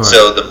 Right.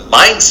 So the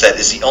mindset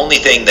is the only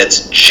thing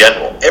that's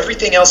general.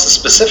 Everything else is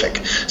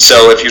specific.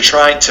 So if you're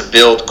trying to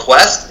build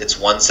Quest, it's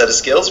one set of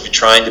skills. If you're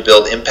trying to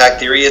build Impact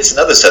Theory, it's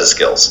another set of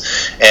skills.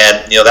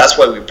 And that's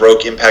why we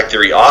broke Impact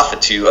Theory off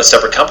into a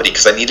separate company,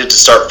 because I needed to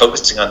start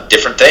focusing on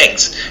different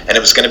things. And it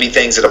was going to be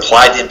things that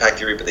applied to Impact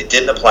Theory, but they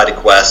didn't apply to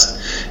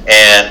Quest.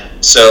 And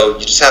so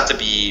you just have to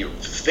be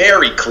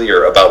very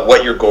clear about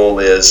what your goal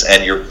is,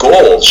 and your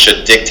goal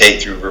should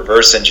dictate through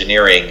reverse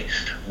engineering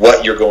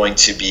what you're going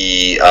to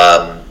be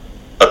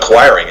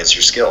acquiring as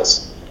your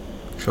skills.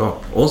 Sure.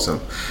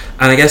 Awesome.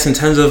 And I guess in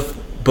terms of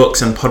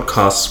books and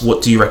podcasts,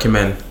 what do you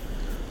recommend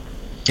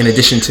in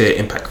addition to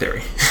Impact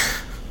Theory?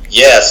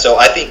 Yeah, so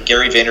I think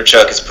Gary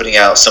Vaynerchuk is putting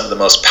out some of the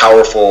most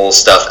powerful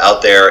stuff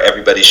out there.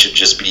 Everybody should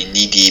just be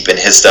knee-deep in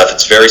his stuff.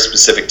 It's very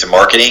specific to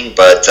marketing,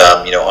 but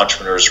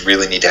entrepreneurs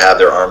really need to have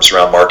their arms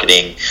around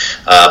marketing.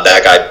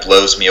 That guy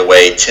blows me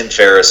away. Tim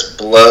Ferriss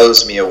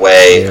blows me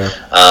away.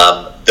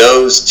 Yeah.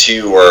 Those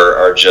two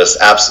are just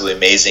absolutely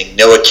amazing.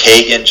 Noah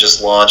Kagan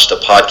just launched a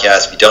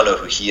podcast. If you don't know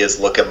who he is,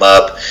 look him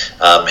up.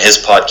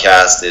 His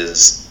podcast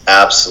is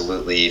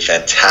absolutely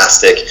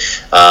fantastic.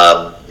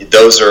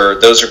 Those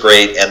are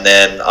great. And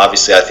then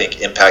obviously I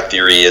think Impact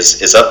Theory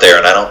is up there,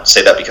 and I don't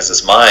say that because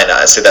it's mine.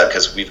 I say that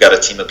because we've got a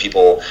team of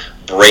people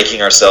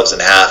breaking ourselves in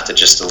half to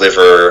just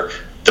deliver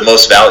the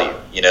most value,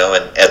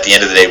 and at the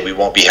end of the day, we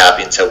won't be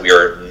happy until we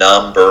are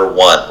number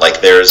one. Like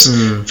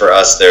for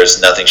us,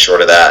 there's nothing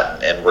short of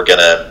that, and we're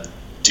gonna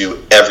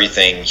do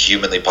everything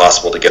humanly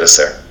possible to get us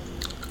there.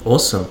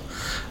 Awesome.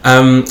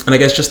 And I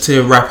guess just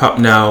to wrap up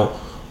now,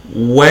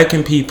 where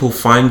can people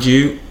find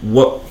you?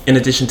 What, in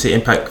addition to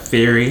Impact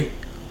Theory,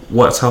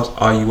 what else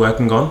are you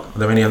working on? Are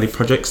there any other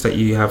projects that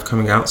you have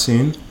coming out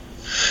soon?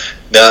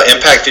 No,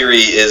 Impact Theory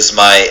is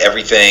my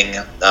everything,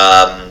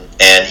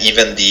 and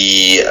even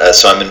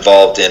so I'm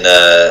involved in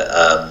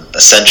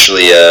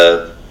essentially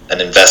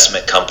an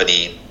investment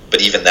company,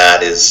 but even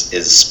that is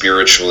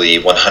spiritually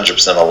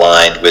 100%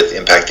 aligned with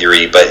Impact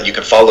Theory. But you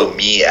can follow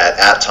me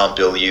at Tom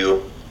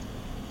Bilyeu.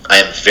 I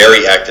am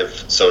very active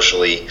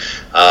socially.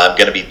 I'm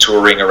going to be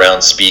touring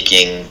around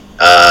speaking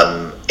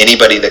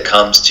Anybody that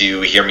comes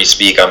to hear me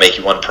speak, I'll make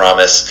you one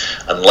promise.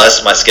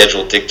 Unless my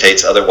schedule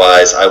dictates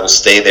otherwise, I will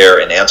stay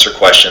there and answer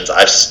questions.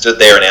 I've stood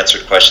there and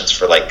answered questions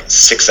for like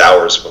 6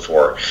 hours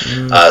before.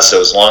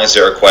 So as long as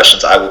there are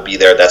questions, I will be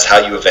there. That's how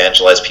you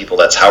evangelize people.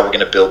 That's how we're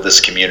going to build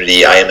this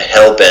community. I am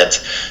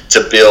hell-bent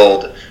to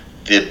build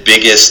the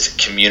biggest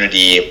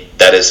community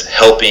that is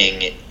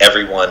helping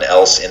everyone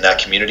else in that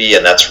community,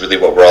 and that's really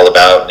what we're all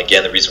about. And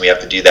again, the reason we have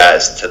to do that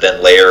is to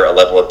then layer a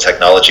level of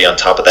technology on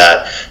top of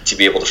that to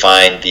be able to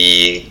find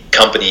the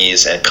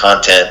companies and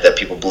content that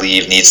people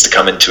believe needs to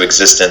come into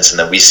existence, and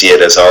then we see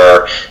it as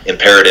our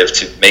imperative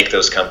to make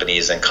those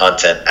companies and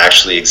content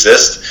actually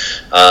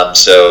exist.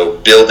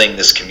 So building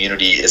this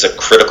community is a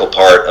critical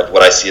part of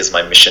what I see as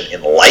my mission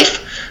in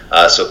life.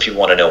 So if people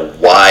want to know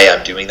why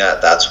I'm doing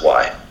that, that's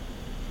why.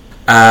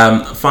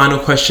 Final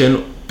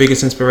question,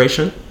 biggest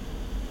inspiration?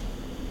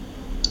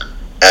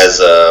 As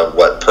a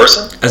what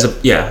person?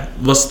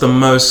 What's the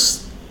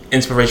most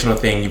inspirational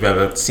thing you've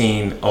ever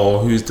seen, or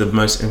who's the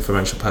most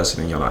influential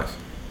person in your life?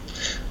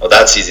 Well,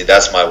 that's easy.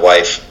 That's my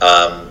wife.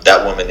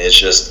 That woman is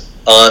just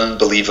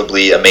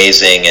unbelievably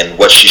amazing, and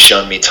what she's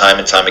shown me time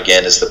and time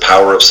again is the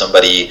power of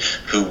somebody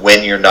who,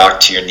 when you're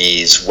knocked to your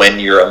knees, when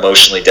you're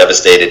emotionally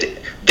devastated,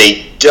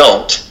 they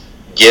don't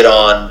get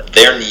on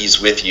their knees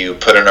with you,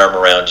 put an arm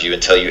around you,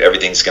 and tell you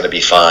everything's going to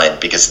be fine.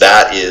 Because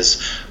that is,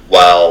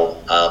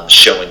 while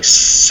showing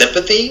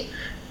sympathy,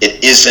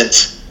 it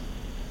isn't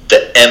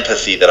the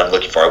empathy that I'm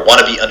looking for. I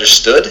want to be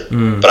understood,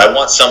 but I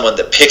want someone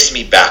that picks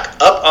me back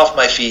up off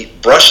my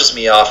feet, brushes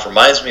me off,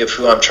 reminds me of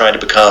who I'm trying to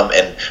become,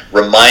 and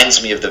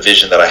reminds me of the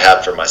vision that I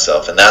have for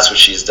myself. And that's what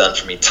she's done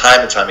for me time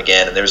and time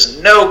again. And there's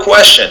no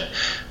question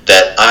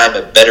that I'm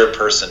a better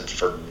person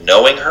for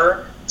knowing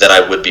her than I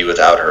would be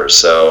without her.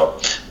 So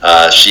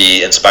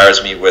she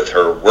inspires me with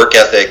her work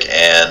ethic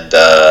and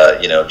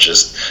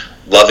just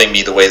loving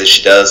me the way that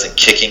she does and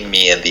kicking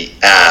me in the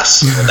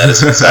ass when that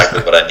is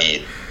exactly what I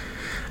need.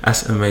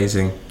 That's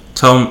amazing.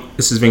 Tom,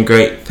 this has been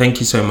great.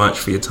 Thank you so much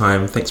for your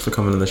time. Thanks for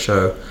coming on the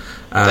show.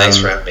 Thanks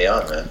for having me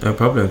on, man. No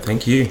problem.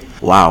 Thank you.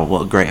 Wow,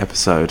 what a great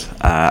episode.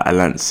 I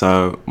learned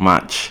so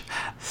much.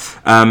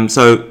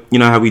 So you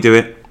know how we do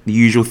it. The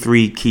usual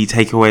 3 key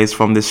takeaways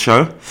from this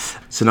show.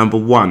 So number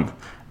 1,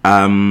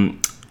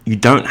 you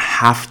don't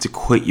have to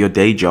quit your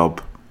day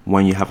job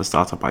when you have a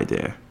startup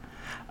idea.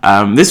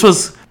 This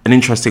was an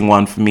interesting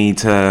one for me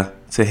to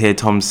hear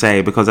Tom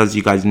say, because as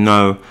you guys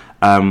know,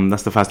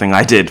 that's the first thing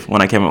I did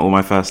when I came out with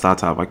my first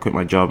startup. I quit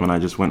my job and I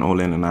just went all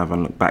in, and I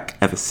haven't looked back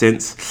ever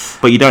since.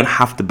 But you don't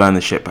have to burn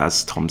the ship,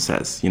 as Tom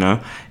says.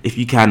 If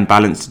you can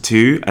balance the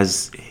two,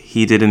 as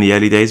he did in the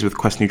early days with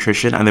Quest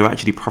Nutrition, and they were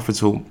actually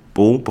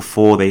profitable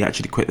before they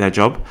actually quit their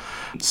job.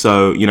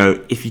 So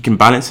if you can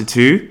balance the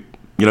two,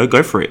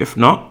 go for it. If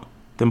not,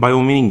 then by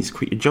all means,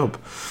 quit your job.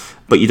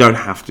 But you don't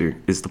have to,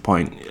 is the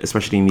point,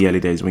 especially in the early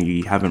days when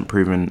you haven't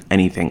proven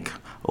anything,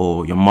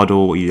 or your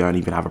model, or you don't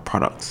even have a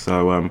product.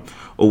 So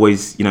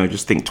always,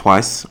 just think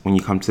twice when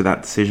you come to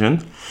that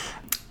decision.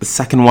 The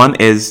second one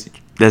is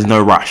there's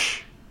no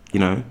rush.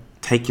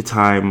 Take your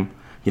time.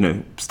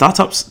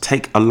 Startups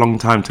take a long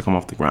time to come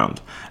off the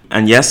ground.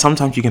 And yes,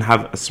 sometimes you can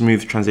have a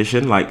smooth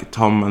transition like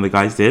Tom and the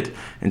guys did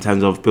in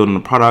terms of building a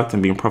product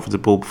and being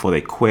profitable before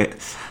they quit.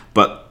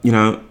 But,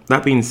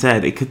 that being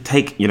said, it could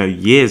take,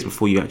 years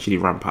before you actually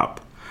ramp up.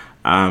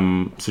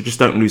 So just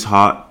don't lose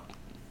heart.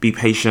 Be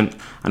patient.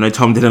 I know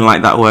Tom didn't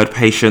like that word,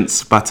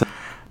 patience, but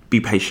be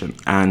patient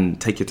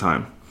and take your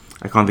time.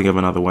 I can't think of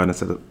another word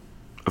instead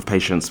of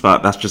patience,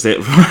 but that's just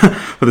it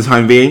for the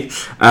time being.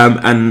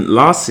 And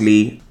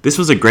lastly, this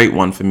was a great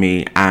one for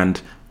me.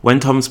 And when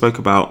Tom spoke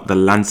about the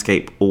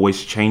landscape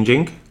always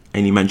changing,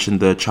 and he mentioned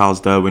the Charles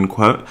Darwin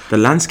quote, the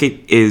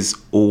landscape is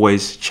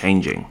always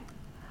changing.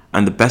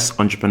 And the best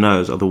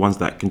entrepreneurs are the ones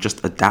that can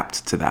just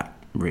adapt to that,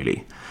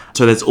 really.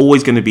 So there's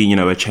always going to be,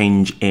 a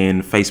change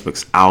in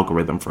Facebook's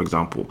algorithm, for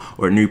example,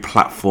 or a new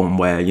platform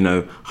where,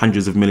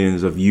 hundreds of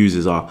millions of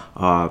users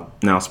are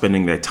now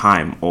spending their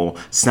time, or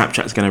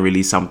Snapchat's going to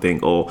release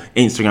something, or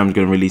Instagram's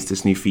going to release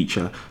this new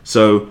feature.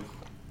 So,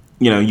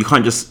 you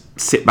can't just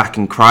sit back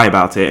and cry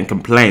about it and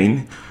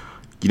complain.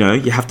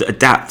 You have to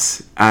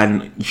adapt,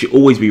 and you should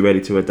always be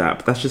ready to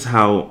adapt. That's just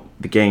how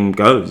the game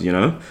goes,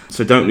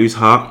 So don't lose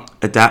heart,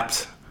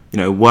 adapt,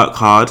 work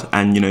hard,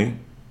 and,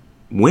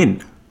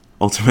 win.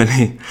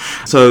 Ultimately.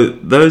 So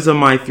those are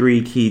my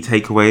 3 key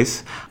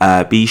takeaways.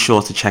 Be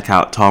sure to check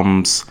out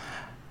Tom's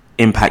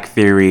Impact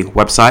Theory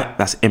website.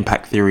 That's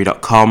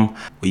impacttheory.com,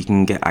 where you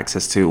can get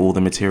access to all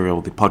the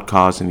material, the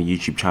podcast and the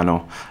YouTube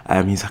channel.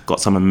 He's got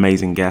some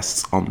amazing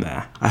guests on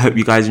there. I hope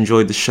you guys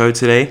enjoyed the show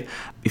today.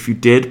 If you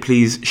did,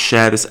 please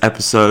share this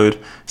episode,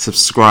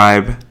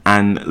 subscribe,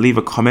 and leave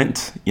a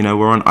comment.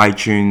 We're on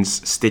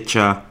iTunes,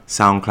 Stitcher,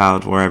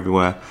 SoundCloud, we're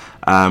everywhere.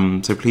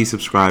 So please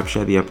subscribe,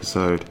 share the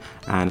episode,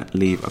 and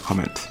leave a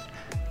comment.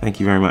 Thank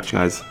you very much,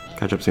 guys.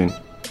 Catch up soon.